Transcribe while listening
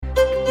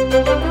I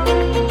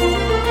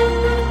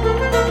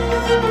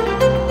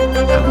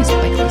always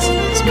like this.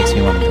 This makes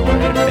me want to go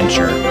on an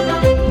adventure.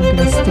 I'm going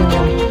to steal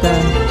the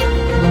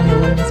Colonial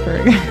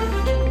Williamsburg. I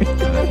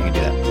don't know if you can do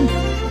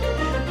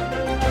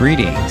that.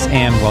 Greetings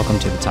and welcome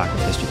to the Talk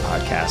with History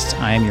podcast.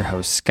 I am your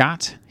host,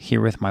 Scott,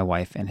 here with my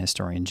wife and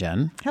historian,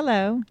 Jen.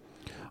 Hello.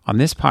 On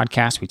this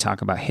podcast, we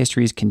talk about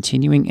history's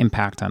continuing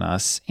impact on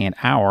us and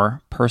our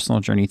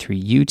personal journey through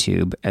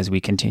YouTube as we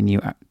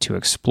continue to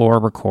explore,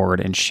 record,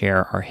 and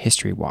share our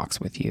history walks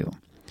with you.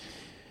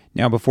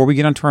 Now, before we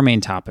get onto our main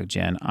topic,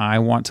 Jen, I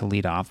want to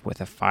lead off with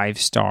a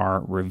 5-star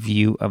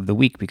review of the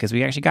week because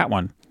we actually got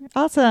one.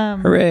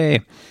 Awesome.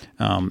 Hooray.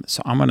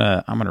 So I'm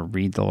gonna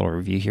read the little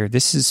review here.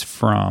 This is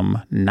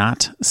from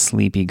Not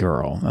Sleepy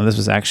Girl. Now, this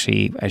was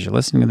actually, as you're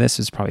listening to this,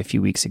 it was probably a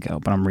few weeks ago,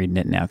 but I'm reading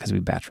it now because we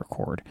batch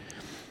record.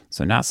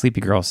 So Not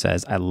Sleepy Girl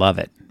says, I love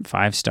it.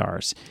 5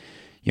 stars.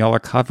 Y'all are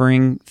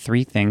covering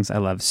 3 things I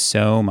love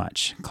so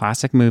much.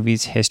 Classic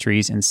movies,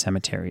 histories, and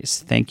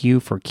cemeteries. Thank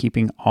you for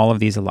keeping all of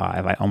these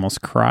alive. I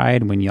almost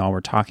cried when y'all were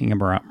talking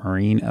about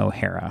Maureen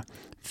O'Hara.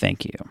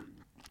 Thank you.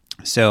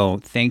 So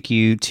thank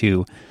you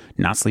to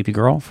Not Sleepy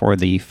Girl for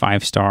the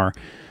 5-star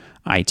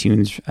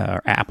iTunes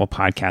or Apple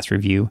podcast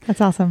review. That's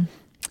awesome.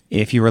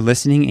 If you are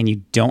listening and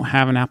you don't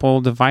have an Apple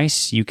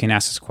device, you can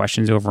ask us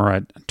questions over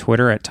at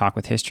Twitter at Talk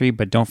with History,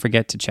 but don't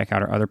forget to check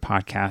out our other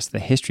podcast, The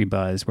History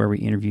Buzz, where we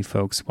interview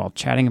folks while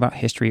chatting about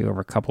history over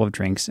a couple of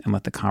drinks and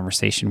let the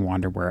conversation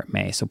wander where it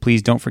may. So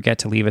please don't forget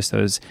to leave us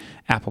those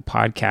Apple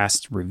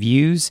Podcast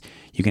reviews.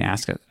 You can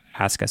ask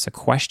us a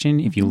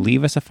question if you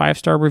leave us a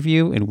 5-star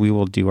review, and we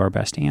will do our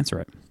best to answer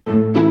it.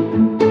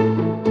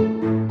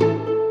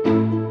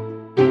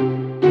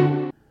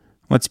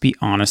 Let's be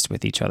honest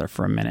with each other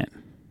for a minute.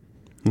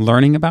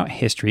 Learning about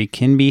history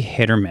can be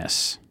hit or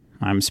miss.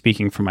 I'm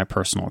speaking from my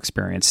personal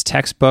experience.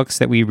 Textbooks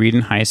that we read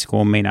in high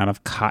school may not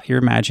have caught your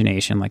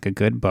imagination like a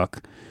good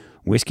book,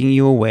 whisking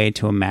you away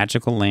to a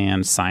magical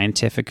land,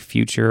 scientific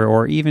future,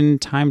 or even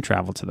time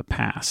travel to the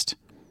past.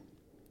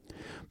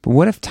 But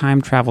what if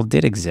time travel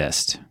did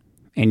exist,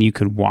 and you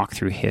could walk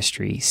through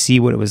history,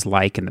 see what it was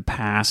like in the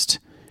past,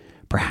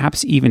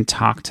 perhaps even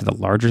talk to the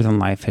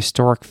larger-than-life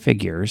historic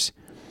figures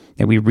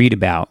that we read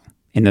about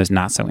in those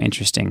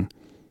not-so-interesting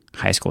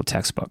high school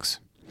textbooks?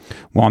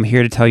 Well, I'm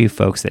here to tell you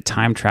folks that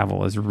time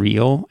travel is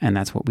real, and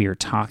that's what we are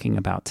talking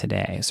about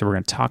today. So we're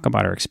going to talk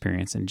about our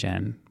experience. And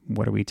Jen,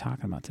 what are we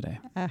talking about today?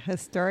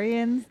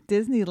 Historians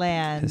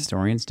Disneyland.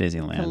 Historians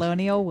Disneyland.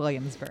 Colonial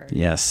Williamsburg.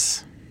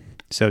 Yes.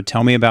 So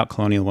tell me about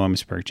Colonial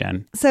Williamsburg,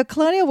 Jen. So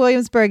Colonial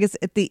Williamsburg is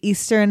at the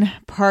eastern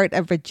part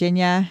of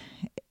Virginia.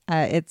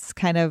 It's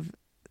kind of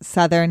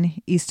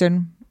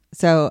eastern,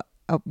 so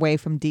away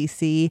from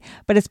D.C.,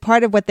 but it's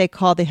part of what they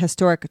call the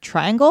Historic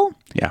Triangle.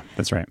 Yeah,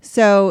 that's right.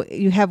 So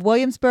you have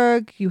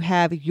Williamsburg, you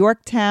have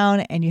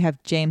Yorktown, and you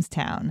have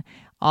Jamestown.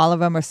 All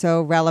of them are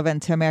so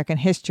relevant to American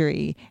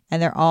history,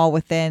 and they're all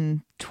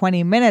within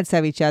 20 minutes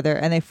of each other,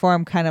 and they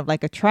form kind of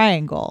like a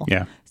triangle.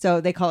 Yeah. So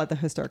they call it the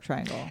Historic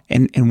Triangle.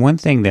 And one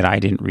thing that I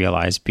didn't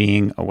realize,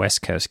 being a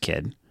West Coast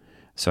kid,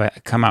 so I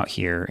come out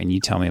here and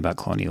you tell me about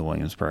Colonial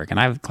Williamsburg, and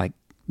I've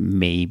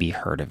maybe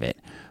heard of it.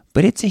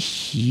 But it's a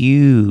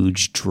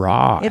huge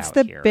draw. It's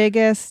the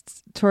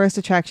biggest tourist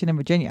attraction in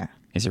Virginia.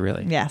 Is it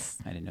really? Yes.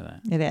 I didn't know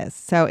that. It is.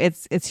 So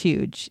it's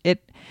huge.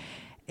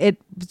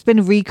 It's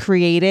been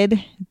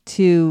recreated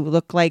to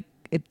look like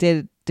it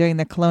did during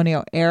the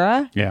colonial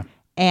era. Yeah.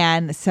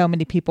 And so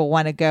many people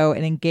want to go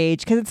and engage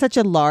because it's such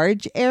a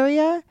large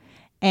area,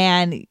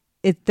 and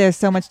there's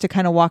so much to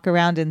kind of walk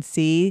around and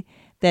see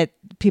that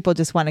people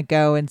just want to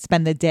go and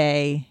spend the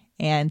day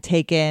and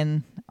take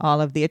in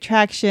all of the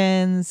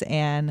attractions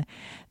and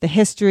the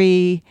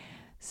history.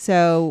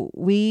 So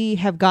we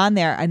have gone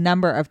there a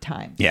number of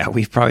times. Yeah,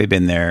 we've probably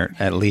been there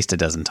at least a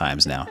dozen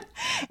times now.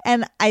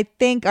 And I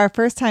think our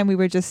first time we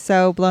were just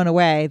so blown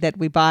away that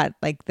we bought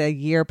the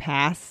year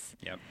pass.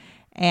 Yep.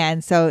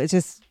 And so it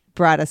just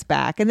brought us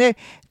back. And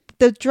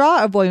the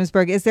draw of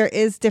Williamsburg is there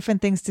is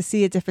different things to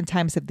see at different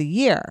times of the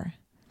year.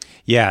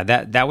 Yeah,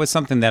 that was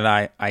something that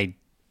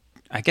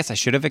I guess I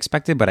should have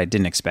expected, but I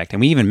didn't expect.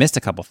 And we even missed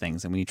a couple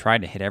things, and we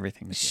tried to hit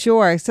everything.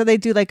 Sure. So they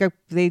do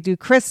they do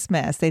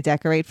Christmas. They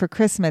decorate for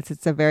Christmas.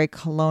 It's a very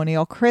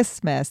colonial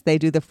Christmas. They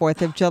do the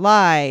 4th of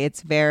July.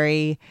 It's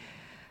very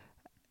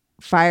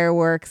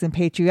fireworks and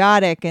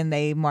patriotic, and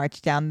they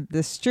march down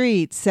the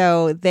street.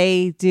 So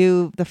they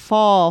do the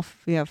fall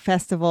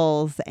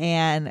festivals,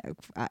 and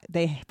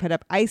they put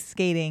up ice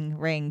skating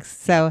rinks.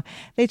 So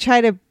they try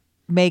to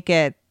make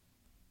it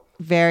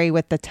vary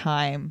with the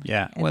time.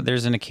 Yeah. Well,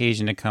 there's an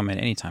occasion to come at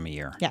any time of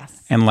year.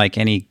 Yes. And like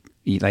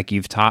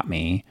you've taught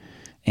me,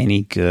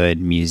 any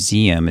good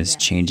museum is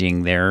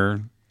changing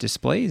their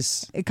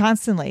displays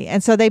constantly.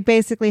 And so they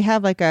basically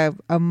have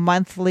a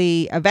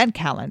monthly event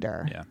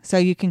calendar. Yeah. So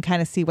you can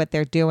kind of see what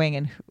they're doing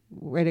and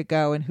where to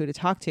go and who to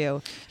talk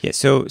to. Yeah.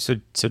 So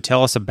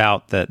tell us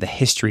about the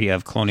history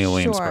of Colonial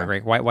Williamsburg, Sure.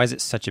 right? Why is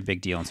it such a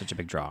big deal and such a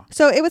big draw?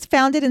 So it was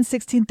founded in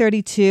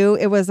 1632.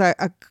 It was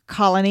a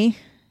colony.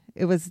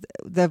 It was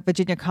the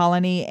Virginia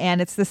colony, and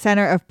it's the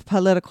center of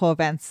political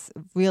events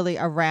really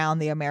around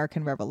the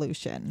American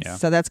Revolution. Yeah.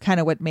 So that's kind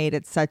of what made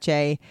it such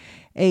a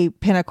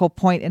pinnacle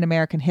point in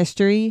American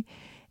history.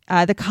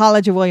 The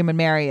College of William and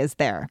Mary is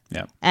there,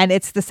 Yeah. and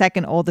it's the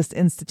second oldest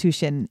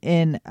institution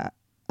in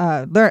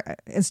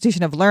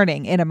institution of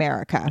learning in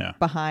America,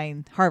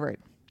 behind Harvard.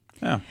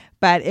 Yeah.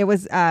 But it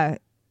was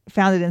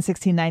founded in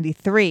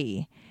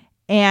 1693,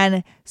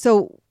 and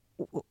so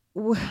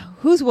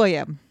who's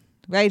William?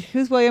 Right?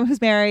 Who's William? Who's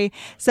Mary?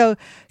 So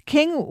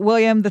King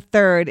William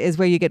III is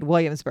where you get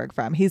Williamsburg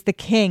from. He's the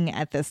king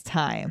at this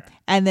time.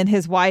 And then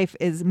his wife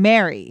is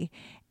Mary.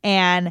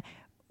 And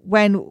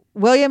when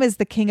William is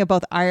the king of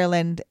both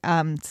Ireland,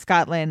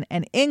 Scotland,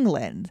 and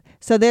England.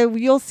 So there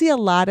you'll see a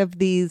lot of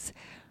these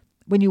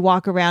when you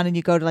walk around and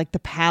you go to like the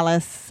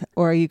palace,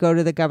 or you go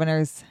to the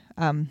governor's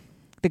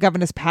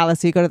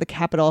palace, or you go to the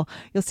Capitol,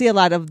 you'll see a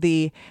lot of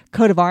the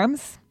coat of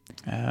arms.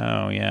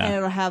 Oh, yeah. And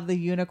it'll have the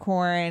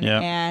unicorn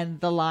Yep. and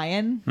the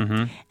lion.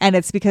 Mm-hmm. And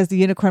it's because the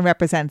unicorn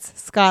represents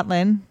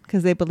Scotland,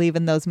 because they believe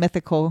in those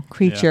mythical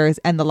creatures,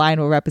 and the lion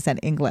will represent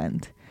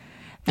England.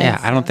 And Yeah,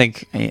 I don't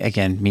think,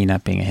 again, me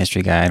not being a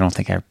history guy, I don't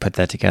think I put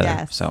that together.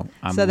 Yes. So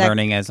I'm So that-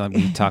 learning as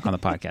we talk on the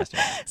podcast.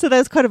 So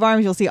those coat of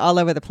arms you'll see all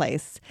over the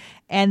place.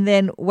 And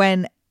then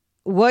when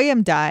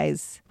William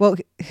dies,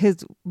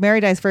 Mary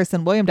dies first,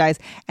 then William dies,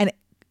 and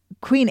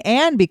Queen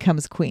Anne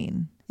becomes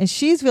queen. And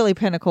she's really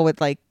pinnacle with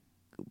like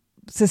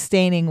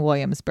sustaining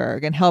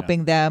Williamsburg and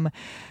helping them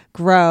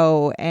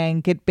grow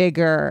and get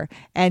bigger.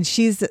 And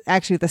she's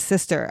actually the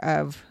sister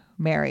of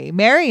Mary.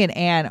 Mary and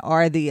Anne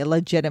are the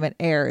legitimate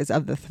heirs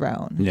of the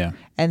throne. Yeah.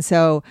 And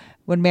so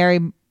when Mary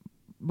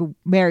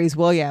marries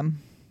William,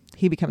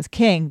 he becomes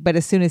king. But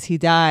as soon as he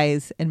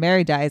dies and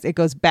Mary dies, it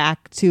goes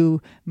back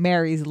to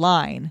Mary's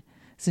line,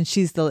 since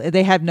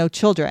they have no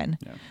children.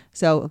 Yeah.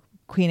 So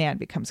Queen Anne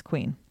becomes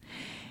queen.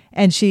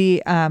 And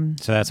she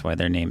So that's why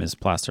their name is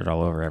plastered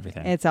all over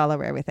everything. it's all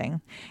over everything.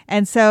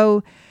 And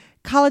so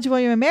College of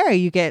William and Mary,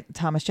 you get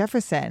Thomas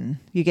Jefferson,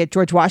 you get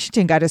George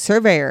Washington got a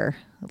surveyor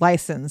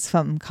license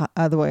from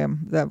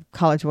the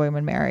College of William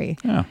and Mary.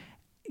 Oh.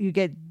 You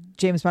get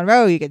James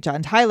Monroe, you get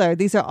John Tyler.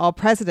 These are all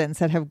presidents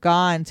that have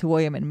gone to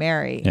William and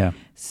Mary. Yeah.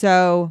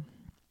 So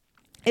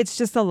it's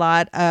just a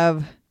lot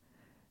of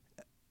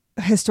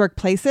historic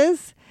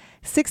places.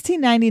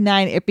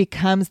 1699, it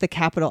becomes the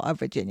capital of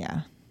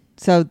Virginia.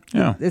 So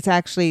it's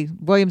actually,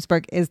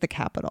 Williamsburg is the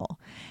capital.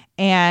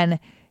 And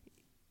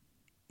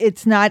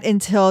it's not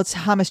until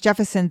Thomas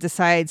Jefferson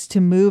decides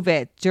to move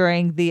it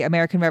during the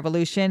American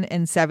Revolution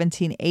in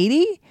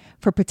 1780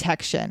 for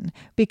protection,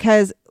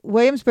 because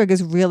Williamsburg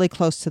is really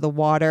close to the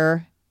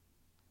water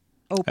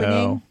opening.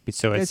 Oh,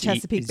 so the it's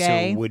Chesapeake so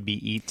Bay. it would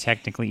be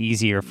technically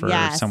easier for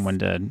Yes. someone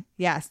to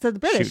Yes, so the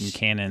British. shooting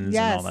cannons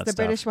Yes, and all that the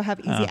stuff. British will have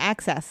easy Oh,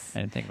 access.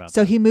 I didn't think about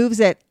So that. he moves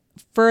it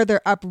further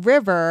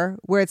upriver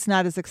where it's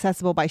not as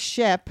accessible by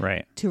ship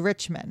Right. to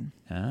Richmond.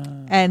 Ah.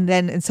 And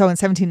so in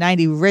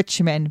 1790,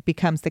 Richmond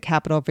becomes the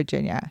capital of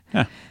Virginia.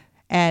 Huh.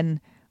 And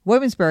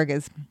Williamsburg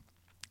is,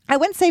 I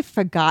wouldn't say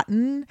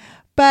forgotten,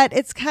 but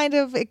it's kind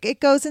of, it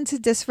goes into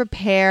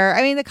disrepair.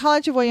 I mean, the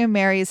College of William and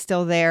Mary is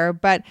still there,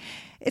 but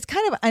it's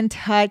kind of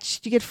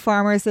untouched. You get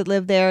farmers that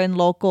live there and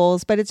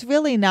locals, but it's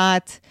really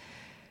not,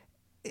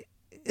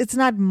 it's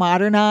not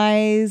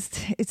modernized.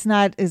 It's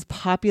not as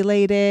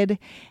populated.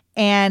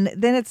 And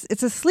then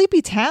it's a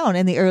sleepy town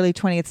in the early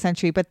 20th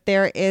century, but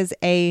there is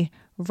a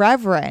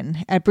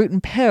reverend at Bruton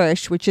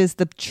Parish, which is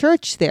the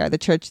church there, the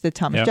church that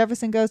Thomas Yep.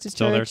 Jefferson goes to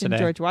Still there church and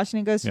today. George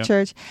Washington goes to Yep.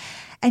 church.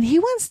 And he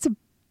wants to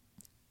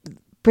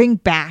bring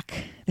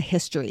back the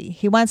history.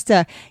 He wants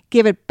to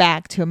give it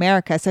back to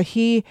America. So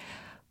he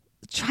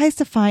tries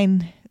to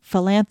find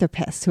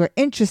philanthropists who are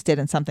interested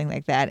in something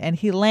like that. And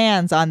he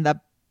lands on the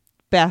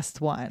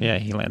best one. Yeah,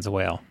 he lands a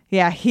whale.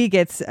 Yeah, he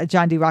gets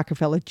John D.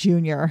 Rockefeller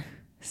Jr.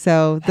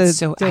 So the That's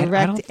so direct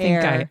I don't think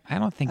heir I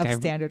don't think of I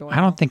Standard Oil. I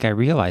don't think I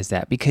realized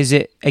that, because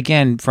it,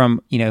 again, from,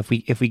 if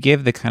we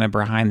give the kind of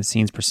behind the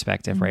scenes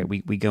perspective, Mm-hmm.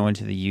 right? We go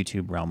into the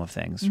YouTube realm of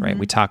things, right?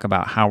 We talk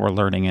about how we're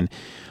learning, and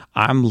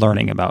I'm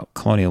learning about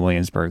Colonial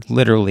Williamsburg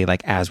literally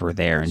like as we're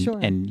there, and Sure.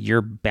 and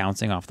you're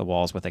bouncing off the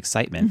walls with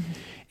excitement,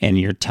 and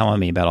you're telling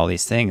me about all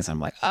these things. I'm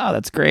like, oh,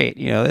 that's great.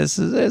 This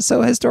is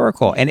so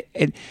historical, and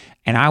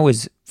I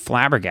was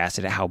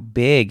flabbergasted at how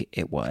big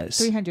it was.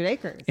 300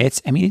 acres.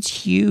 It's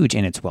huge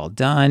and it's well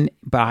done,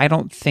 but I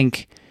don't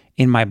think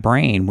in my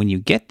brain when you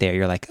get there,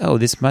 you're like, oh,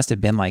 this must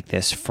have been like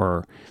this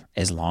for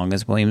as long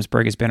as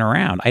Williamsburg has been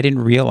around. I didn't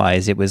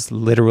realize it was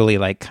literally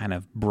like kind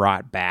of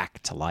brought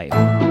back to life.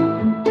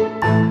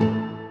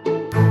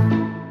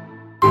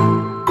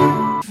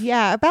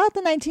 Yeah, about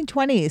the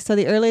 1920s, so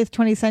the early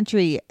 20th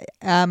century.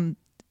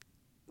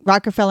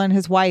 Rockefeller and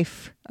his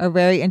wife are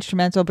very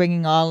instrumental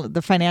bringing all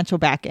the financial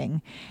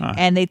backing.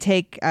 And they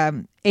take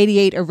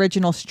 88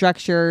 original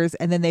structures,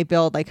 and then they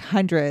build like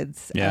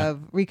hundreds Yeah. of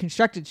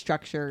reconstructed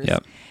structures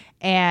Yep.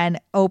 and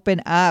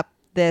open up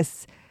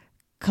this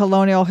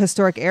colonial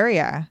historic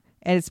area.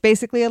 And it's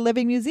basically a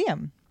living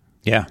museum.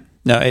 Yeah.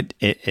 No,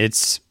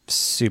 it's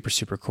super,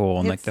 super cool.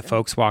 And like It's- the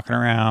folks walking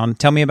around.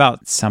 Tell me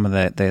about some of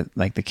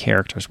the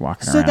characters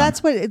walking So around.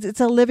 that's what it's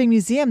a living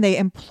museum. They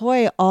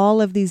employ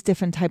all of these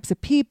different types of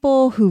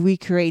people who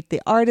recreate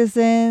the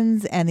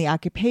artisans and the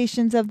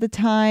occupations of the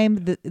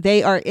time.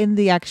 They are in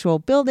the actual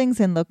buildings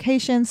and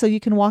locations. So you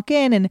can walk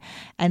in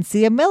and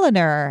see a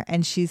milliner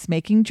and she's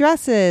making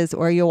dresses,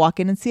 or you'll walk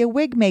in and see a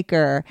wig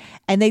maker.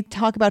 And they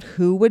talk about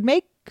who would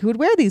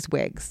wear these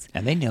wigs.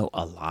 And they know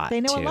a lot.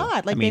 They know a too.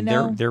 lot. Like, I mean, they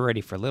know- they're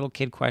ready for little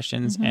kid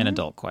questions and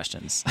adult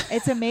questions.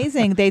 It's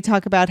amazing. They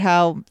talk about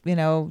how,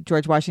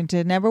 George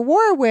Washington never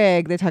wore a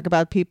wig. They talk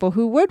about people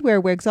who would wear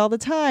wigs all the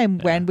time.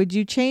 When would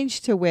you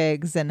change to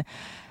wigs? And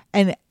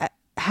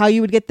how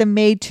you would get them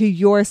made to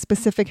your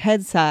specific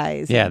head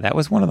size. Yeah, that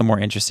was one of the more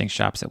interesting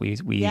shops that we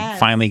Yes.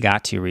 finally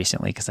got to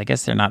recently, because I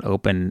guess they're not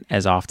open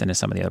as often as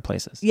some of the other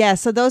places. Yeah,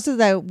 so those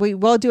are we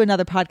will do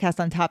another podcast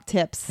on top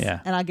tips. Yeah.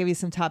 And I'll give you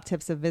some top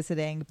tips of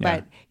visiting. Yeah.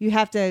 But you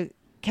have to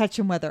catch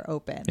them where they're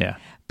open. Yeah.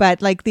 But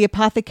like the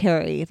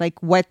apothecary,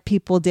 like what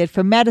people did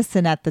for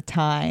medicine at the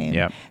time.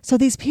 Yep. So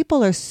these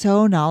people are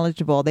so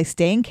knowledgeable. They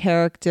stay in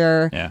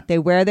character. Yeah. They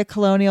wear the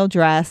colonial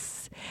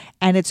dress.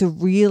 And it's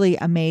really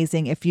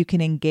amazing if you can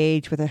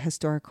engage with a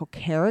historical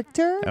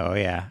character. Oh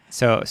yeah.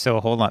 So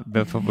hold on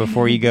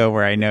before you go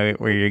where I know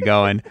where you're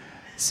going.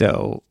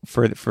 So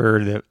for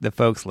the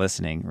folks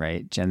listening,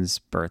 right? Jen's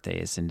birthday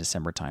is in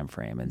December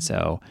timeframe, and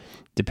so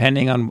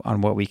depending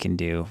on what we can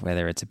do,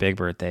 whether it's a big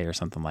birthday or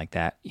something like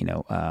that,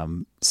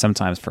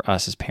 sometimes for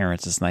us as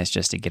parents, it's nice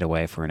just to get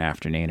away for an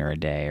afternoon or a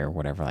day or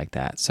whatever like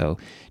that. So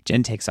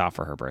Jen takes off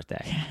for her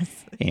birthday,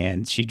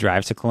 and she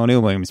drives to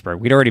Colonial Williamsburg.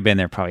 We'd already been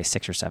there probably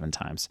 6 or 7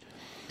 times.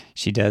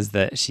 She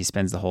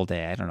spends the whole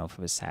day. I don't know if it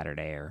was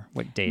Saturday or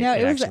what day No,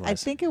 it it was. actually was. I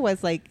think it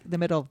was like the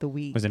middle of the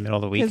week. Was it middle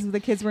of the week? Because the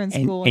kids were in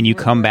And, school. and you we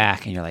were come working.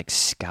 back and you're like,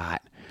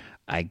 Scott,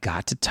 I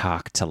got to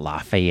talk to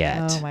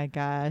Lafayette. Oh my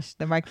gosh,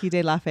 the Marquis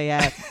de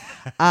Lafayette.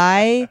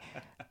 I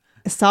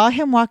saw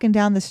him walking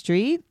down the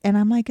street and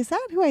I'm like, is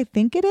that who I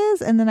think it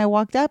is? And then I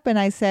walked up and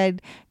I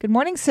said, good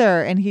morning,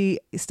 sir. And he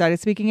started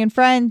speaking in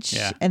French.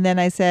 Yeah. And then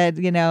I said,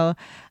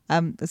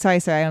 sorry,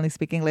 sir, I only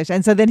speak English.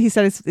 And so then he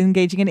started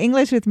engaging in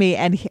English with me,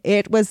 and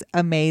it was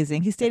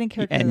amazing. He stayed in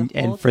character the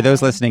whole And for those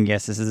time. listening,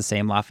 yes, this is the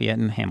same Lafayette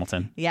and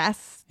Hamilton.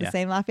 Yes, the Yeah.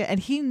 same Lafayette. And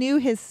he knew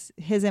his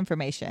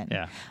information.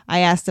 Yeah. I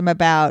asked him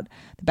about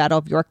the Battle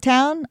of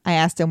Yorktown. I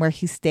asked him where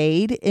he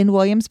stayed in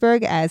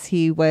Williamsburg as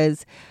he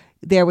was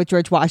there with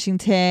George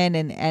Washington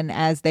and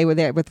as they were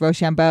there with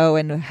Rochambeau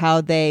and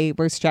how they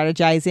were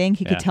strategizing.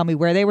 He Yeah. could tell me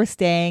where they were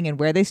staying and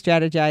where they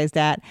strategized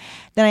at.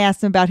 Then I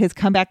asked him about his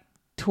comeback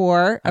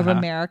tour of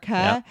America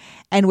Yeah.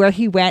 and where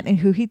he went and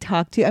who he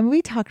talked to. I mean,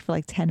 we talked for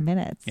like 10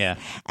 minutes. Yeah.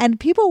 And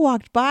people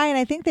walked by and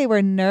I think they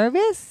were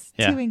nervous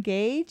Yeah. to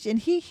engage, and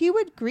he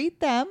would greet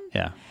them,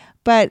 Yeah.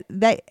 but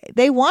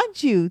they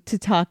want you to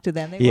talk to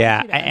them. They want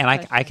Yeah. you to ask And I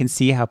can questions.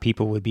 see how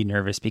people would be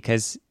nervous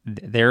because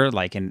they're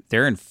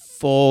in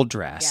full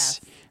dress,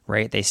 Yes.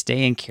 right? They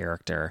stay in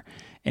character.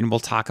 And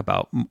we'll talk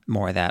about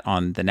more of that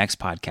on the next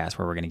podcast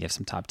where we're going to give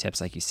some top tips,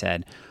 like you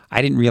said.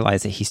 I didn't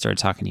realize that he started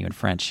talking to you in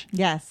French.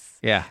 Yes.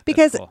 Yeah. that's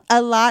Because cool.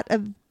 a lot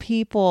of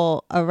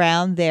people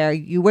around there,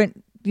 you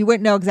wouldn't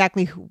know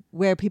exactly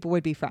where people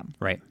would be from.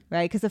 Right.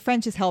 Right, because the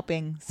French is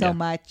helping so Yeah.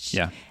 much.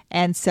 Yeah.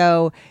 And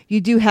so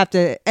you do have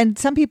to, and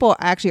some people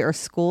actually are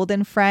schooled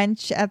in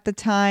French at the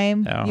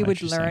time. Oh, you would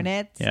interesting. learn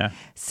it. Yeah.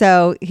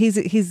 So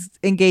he's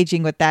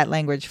engaging with that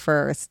language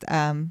first,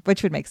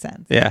 which would make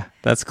sense. Yeah.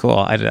 That's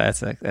cool.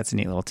 That's a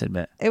neat little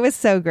tidbit. It was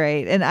so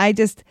great, and I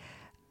just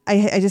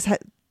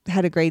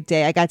had a great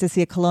day. I got to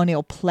see a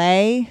colonial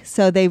play.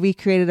 So they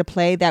recreated a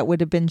play that would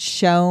have been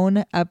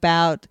shown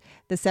about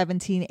the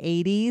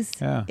 1780s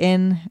Yeah.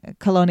 in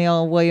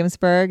colonial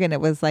Williamsburg, and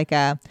it was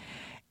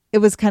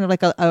kind of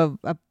like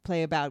a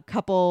play about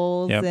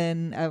couples Yep.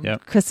 and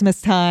Yep.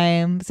 Christmas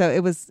time. So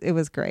it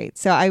was great.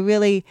 So I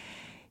really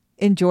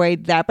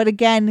enjoyed that. But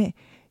again,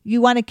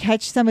 you want to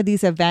catch some of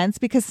these events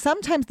because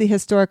sometimes the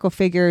historical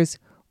figures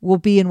will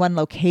be in one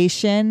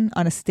location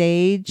on a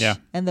stage, Yeah.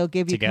 and they'll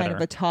give you kind Together.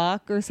 of a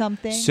talk or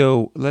something.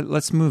 So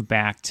let's move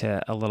back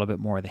to a little bit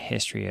more of the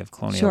history of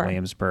Colonial Sure.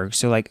 Williamsburg.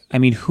 So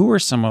who are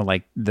some of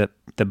the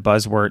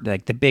buzzword,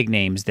 like the big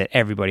names that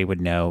everybody would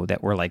know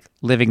that were like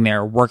living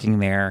there, working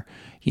there,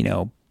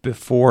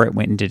 before it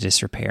went into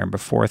disrepair and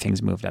before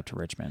things moved up to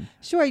Richmond?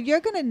 Sure, you're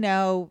going to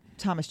know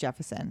Thomas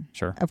Jefferson.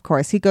 Sure. Of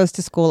course. He goes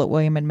to school at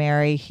William and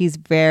Mary. He's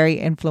very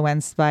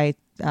influenced by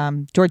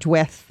George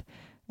Wythe.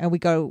 And we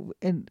go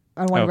on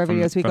one of our from-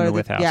 videos. We from go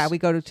the to Wythe house. we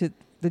go to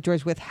the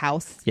George Wythe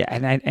house. Yeah,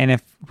 and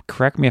if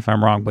correct me if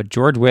I'm wrong, but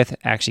George Wythe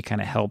actually kind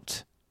of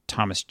helped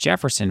Thomas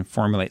Jefferson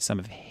formulate some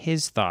of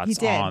his He thoughts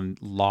did. on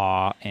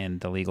law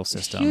and the legal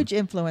system. Huge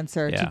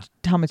influencer Yeah. to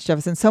Thomas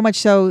Jefferson. So much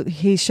so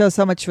he shows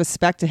so much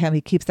respect to him. He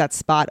keeps that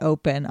spot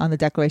open on the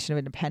Declaration of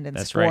Independence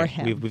That's for right.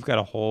 him. We've got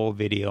a whole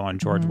video on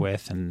George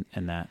Wythe and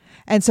that.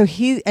 And so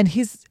he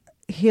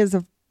has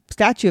a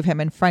statue of him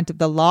in front of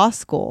the law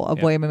school of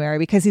Yep. William and Mary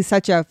because he's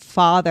such a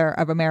father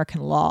of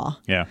American law.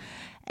 Yeah.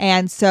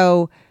 And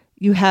so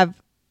you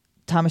have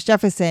Thomas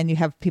Jefferson, you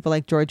have people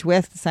like George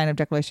Wythe, the sign of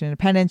Declaration of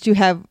Independence. You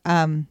have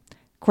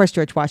course,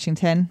 George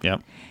Washington.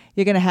 Yep.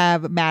 You're going to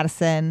have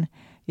Madison.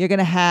 You're going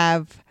to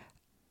have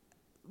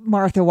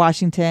Martha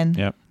Washington.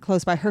 Yep.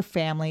 Close by, her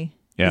family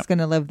Yep. is going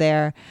to live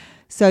there.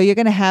 So you're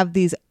going to have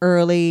these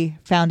early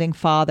founding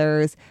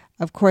fathers.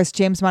 Of course,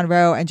 James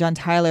Monroe and John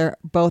Tyler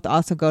both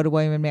also go to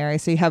William and Mary.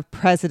 So you have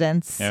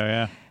presidents Oh,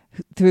 yeah.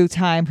 through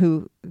time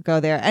who go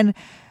there. And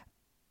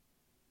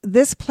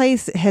this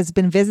place has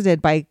been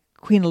visited by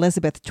Queen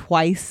Elizabeth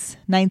twice,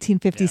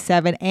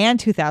 1957 and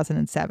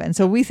 2007.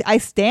 So I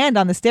stand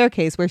on the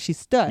staircase where she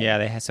stood. Yeah,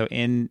 they have, so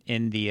in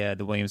the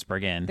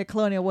Williamsburg Inn, The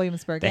Colonial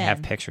Williamsburg they Inn.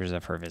 have pictures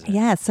of her visit.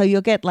 Yeah, so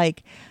you'll get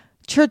like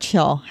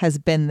Churchill has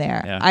been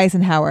there. Yeah.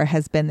 Eisenhower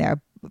has been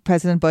there.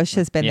 President Bush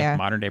has been Yeah, there.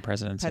 modern day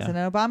presidents.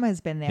 President Obama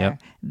has been there.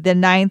 Yep. The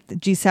 9th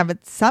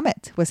G7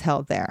 summit was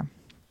held there.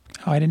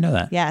 Oh, I didn't know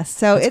that. Yes,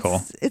 so That's it's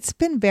cool. it's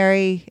been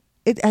very.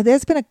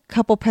 There's been a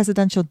couple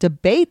presidential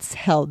debates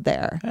held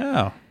there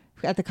Oh,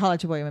 at the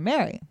College of William and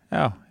Mary.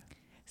 oh,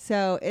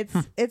 So it's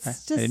I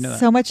just didn't know that.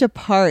 so much a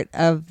part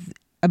of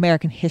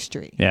American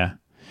history. yeah.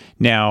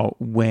 Now,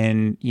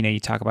 when you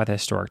talk about the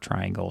historic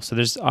triangle, so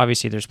there's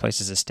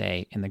places to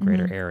stay in the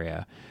greater Mm-hmm.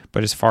 area,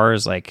 but as far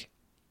as like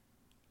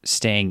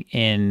staying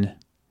in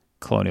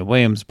Colonial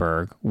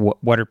Williamsburg,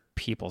 what are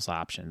people's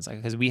options?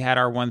 Because we had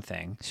our one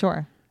thing,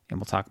 Sure. and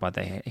we'll talk about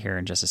that here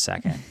in just a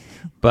second.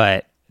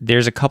 But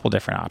there's a couple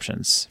different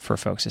options for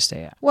folks to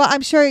stay at. Well,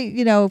 I'm sure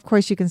of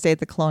course, you can stay at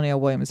the Colonial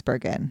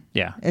Williamsburg Inn.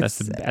 Yeah,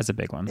 that's a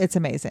big one. It's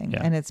amazing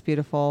Yeah. and it's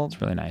beautiful.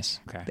 It's really nice.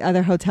 Okay.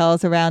 Other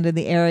hotels around in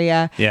the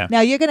area. Yeah. Now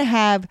you're going to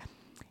have.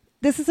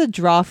 This is a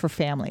draw for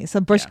families.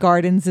 So Busch Yeah.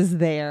 Gardens is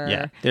there.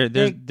 Yeah,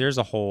 They- there's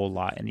a whole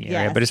lot in the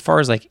area, Yes. but as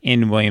far as like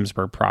in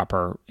Williamsburg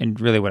proper, and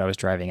really what I was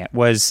driving at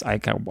was I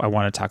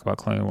want to talk about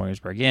Colonial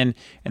Williamsburg Inn,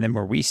 and then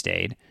where we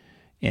stayed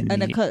in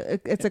and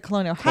the it's a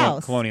colonial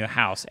house. Colonial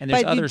House, and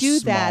there's But other you do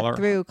smaller that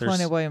through there's-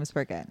 Colonial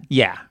Williamsburg Inn.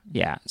 Yeah.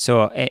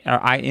 So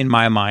I in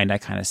my mind I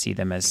kind of see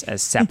them as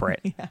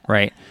separate,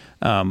 right?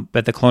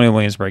 But the Colonial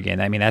Williamsburg Inn,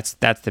 I mean that's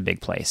the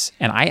big place,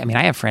 and I mean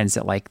I have friends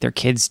that like their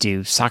kids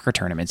do soccer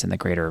tournaments in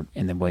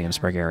the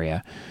Williamsburg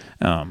area.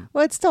 Well,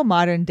 it's still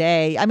modern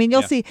day. I mean,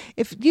 you'll Yeah. see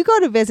if you go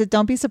to visit.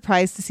 Don't be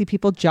surprised to see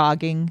people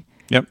jogging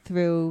Yep.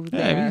 through Yeah,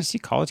 there. I mean, you see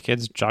college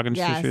kids jogging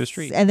through the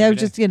street, and they're every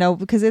day. just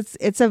because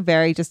it's a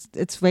very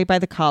it's right by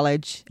the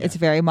college. It's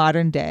very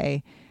modern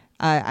day.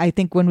 I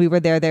think when we were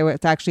there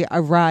was actually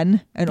a run,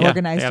 an Yeah,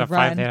 organized they had a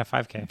run. They had a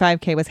 5K.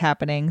 5K was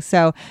happening.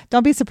 So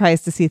don't be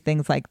surprised to see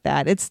things like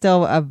that. It's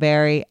still a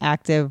very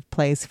active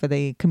place for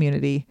the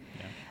community.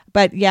 Yeah.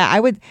 But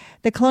yeah,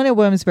 the Colonial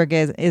Williamsburg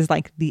is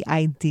like the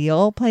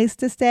ideal place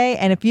to stay.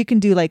 And if you can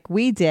do like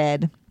we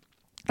did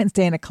and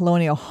stay in a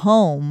colonial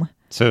home.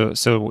 So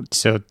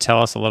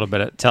tell us a little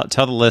bit.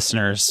 Tell the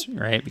listeners,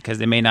 right? Because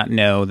they may not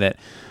know that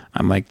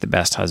I'm like the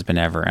best husband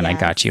ever, and I Yes.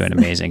 got you an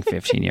amazing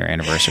 15-year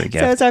anniversary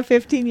gift. So it's our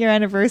 15-year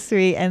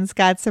anniversary, and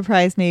Scott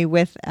surprised me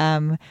with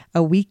a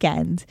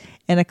weekend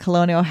in a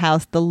colonial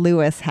house, the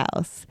Lewis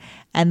House.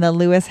 And the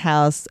Lewis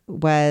House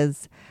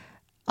was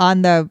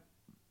on the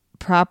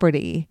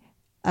property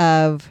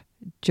of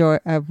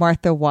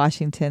Martha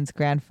Washington's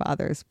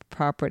grandfather's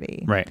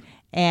property. Right.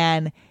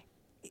 And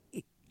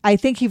I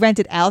think he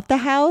rented out the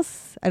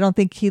house. I don't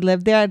think he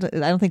lived there. I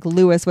don't think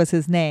Lewis was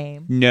his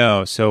name.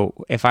 No. So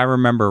if I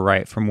remember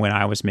right from when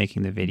I was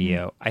making the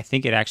video, I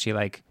think it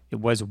actually it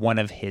was one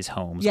of his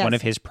homes, Yes, one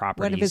of his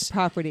properties. One of his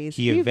properties.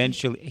 He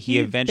eventually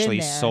you've been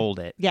there. sold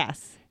it.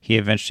 Yes. He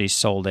eventually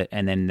sold it,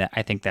 and then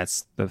I think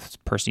that's the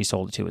person he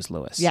sold it to was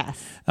Lewis.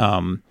 Yes.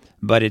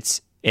 But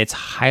it's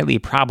highly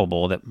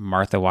probable that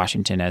Martha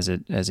Washington, as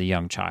a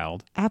young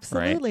child,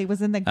 Absolutely.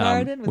 Was in the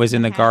garden. was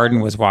in the garden,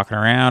 house. was walking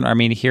around. I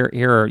mean, here,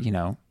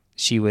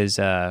 she was.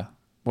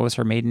 What was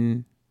her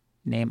maiden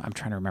name? I'm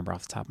trying to remember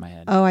off the top of my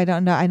head. Oh, I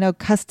don't know. I know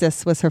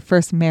Custis was her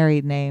first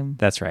married name.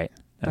 That's right.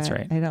 That's but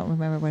right. I don't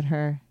remember what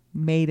her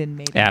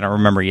maiden. Yeah, I don't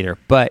remember either.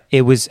 But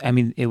it was. I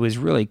mean, it was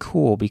really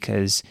cool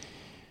because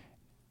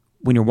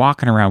when you're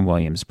walking around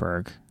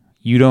Williamsburg,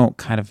 you don't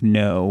kind of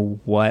know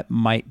what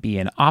might be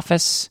an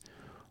office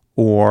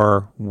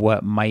or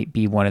what might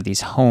be one of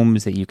these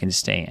homes that you can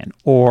stay in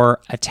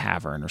or a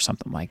tavern or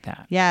something like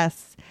that.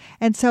 Yes.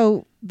 And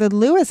so the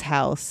Lewis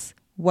house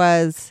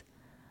was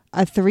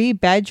a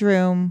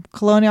 3-bedroom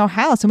colonial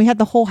house, and we had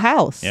the whole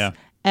house. Yeah.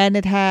 And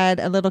it had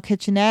a little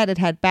kitchenette, it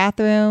had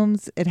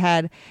bathrooms,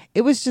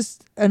 it was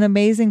just an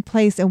amazing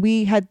place, and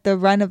we had the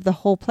run of the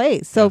whole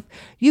place. So if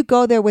you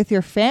go there with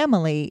your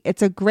family,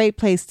 it's a great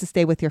place to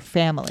stay with your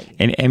family.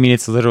 And I mean,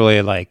 it's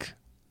literally like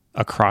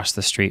across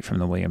the street from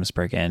the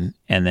Williamsburg Inn,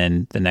 and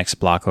then the next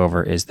block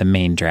over is the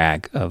main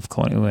drag of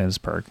Colonial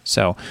Williamsburg.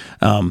 So,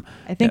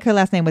 I think her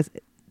last name was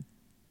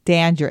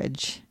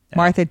Dandridge,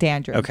 Martha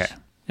Dandridge. okay,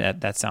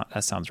 that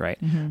sounds right.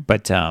 Mm-hmm.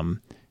 But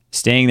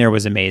staying there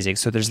was amazing.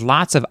 So there's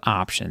lots of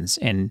options,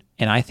 and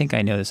I think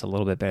I know this a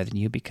little bit better than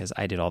you because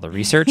I did all the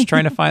research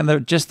trying to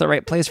find just the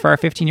right place for our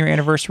 15-year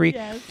anniversary.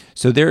 Yes.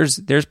 So there's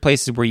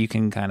places where you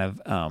can kind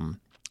of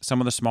some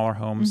of the smaller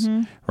homes,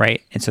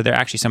 right? And so they're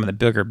actually some of the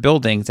bigger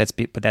buildings.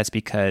 But that's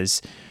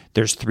because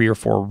there's 3 or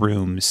 4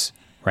 rooms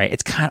right?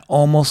 It's kind of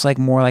almost like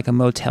more like a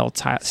motel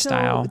style.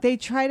 So they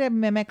try to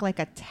mimic like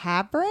a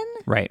tavern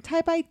Right.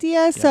 type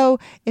idea. So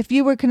if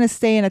you were going to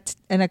stay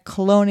in a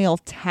colonial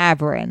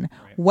tavern,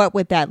 what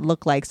would that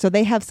look like? So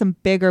they have some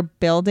bigger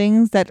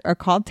buildings that are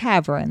called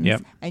taverns,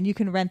 Yep. and you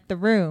can rent the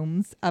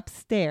rooms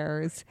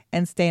upstairs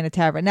and stay in a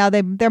tavern. Now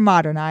they're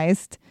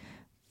modernized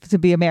to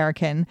be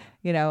American,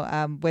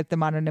 with the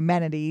modern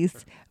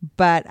amenities,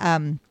 but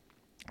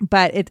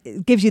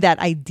it gives you that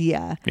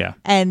idea. Yeah.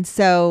 And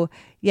so,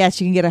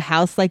 yes, you can get a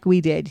house like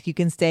we did. You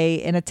can stay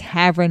in a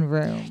tavern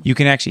room. You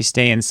can actually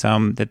stay in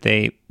some that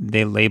they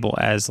label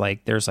as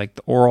like, there's like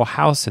the oral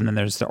house and then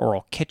there's the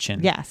oral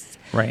kitchen. Yes.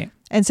 Right.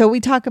 And so we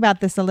talk about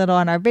this a little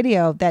on our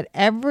video, that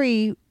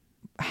every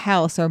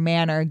house or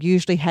manor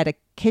usually had a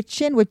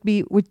kitchen,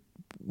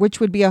 which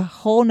would be a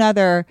whole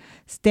nother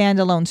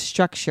standalone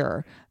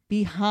structure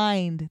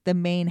behind the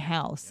main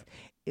house.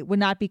 It would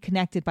not be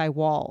connected by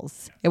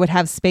walls. It would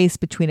have space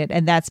between it,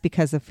 and that's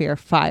because of fear of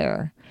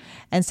fire.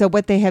 And so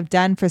what they have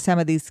done for some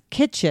of these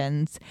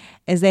kitchens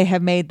is they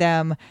have made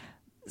them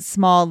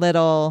small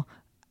little,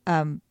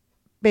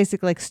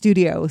 basically like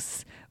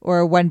studios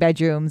or one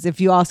bedrooms.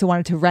 If you also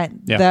wanted to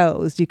rent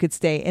those, you could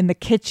stay in the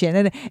kitchen.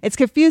 And it's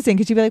confusing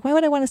because you'd be like, why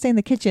would I want to stay in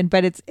the kitchen?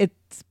 But it's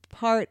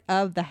part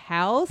of the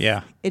house.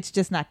 Yeah. It's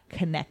just not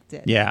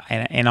connected. Yeah.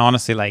 And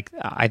honestly, like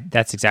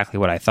that's exactly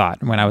what I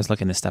thought. When I was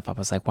looking this stuff up,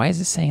 I was like, why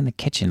is it saying the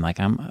kitchen? Like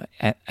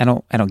I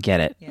don't get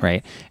it. Yeah.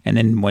 Right. And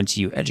then once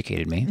you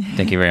educated me,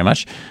 thank you very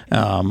much.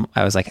 I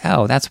was like,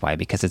 oh, that's why,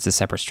 because it's a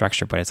separate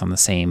structure, but it's on the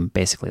same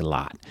basically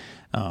lot.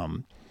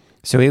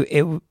 So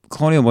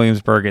Colonial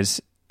Williamsburg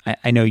is,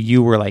 I know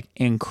you were like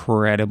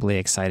incredibly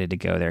excited to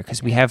go there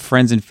because we have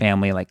friends and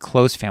family, like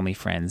close family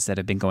friends that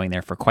have been going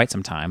there for quite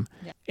some time.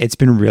 Yeah. It's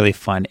been really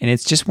fun. And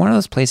it's just one of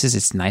those places,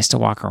 it's nice to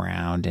walk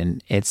around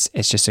and it's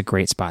just a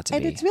great spot to be.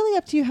 And it's really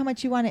up to you how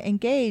much you want to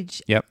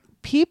engage. Yep.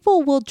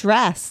 People will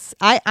dress.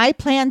 I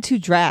plan to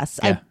dress.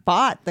 Yeah. I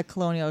bought the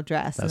colonial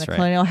dress and the right.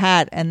 colonial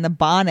hat and the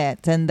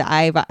bonnet, and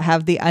I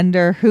have the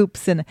under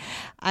hoops, and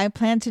I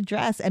plan to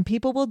dress, and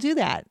people will do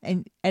that.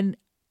 And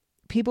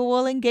people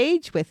will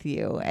engage with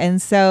you.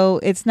 And so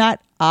it's not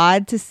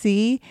odd to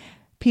see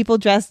people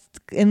dressed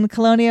in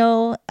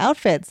colonial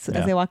outfits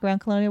as they walk around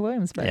Colonial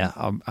Williamsburg.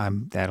 Yeah,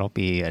 that'll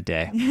be a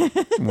day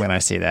when I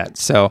see that.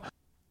 So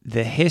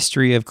the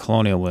history of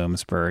Colonial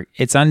Williamsburg,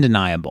 it's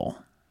undeniable.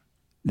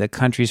 The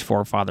country's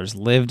forefathers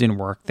lived and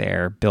worked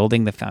there,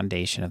 building the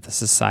foundation of the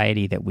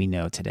society that we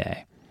know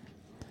today.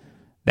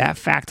 That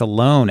fact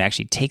alone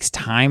actually takes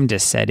time to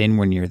set in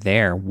when you're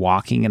there,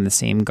 walking in the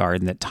same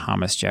garden that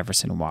Thomas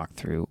Jefferson walked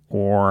through,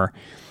 or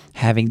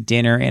having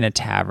dinner in a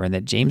tavern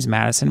that James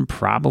Madison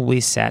probably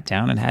sat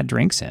down and had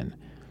drinks in.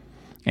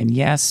 And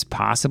yes,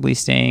 possibly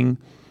staying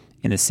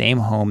in the same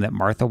home that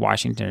Martha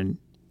Washington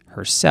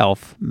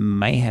herself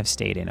may have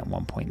stayed in at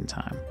one point in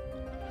time.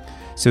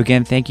 So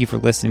again, thank you for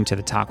listening to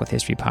the Talk with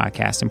History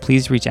podcast, and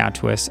please reach out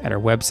to us at our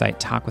website,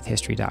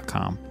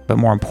 talkwithhistory.com. But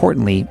more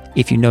importantly,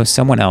 if you know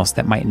someone else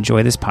that might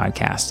enjoy this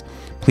podcast,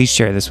 please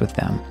share this with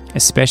them,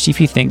 especially if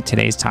you think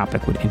today's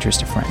topic would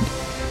interest a friend.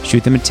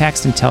 Shoot them a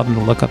text and tell them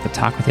to look up the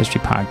Talk with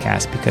History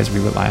podcast, because we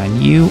rely on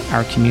you,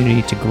 our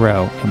community, to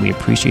grow, and we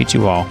appreciate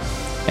you all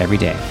every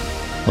day.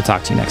 We'll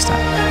talk to you next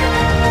time.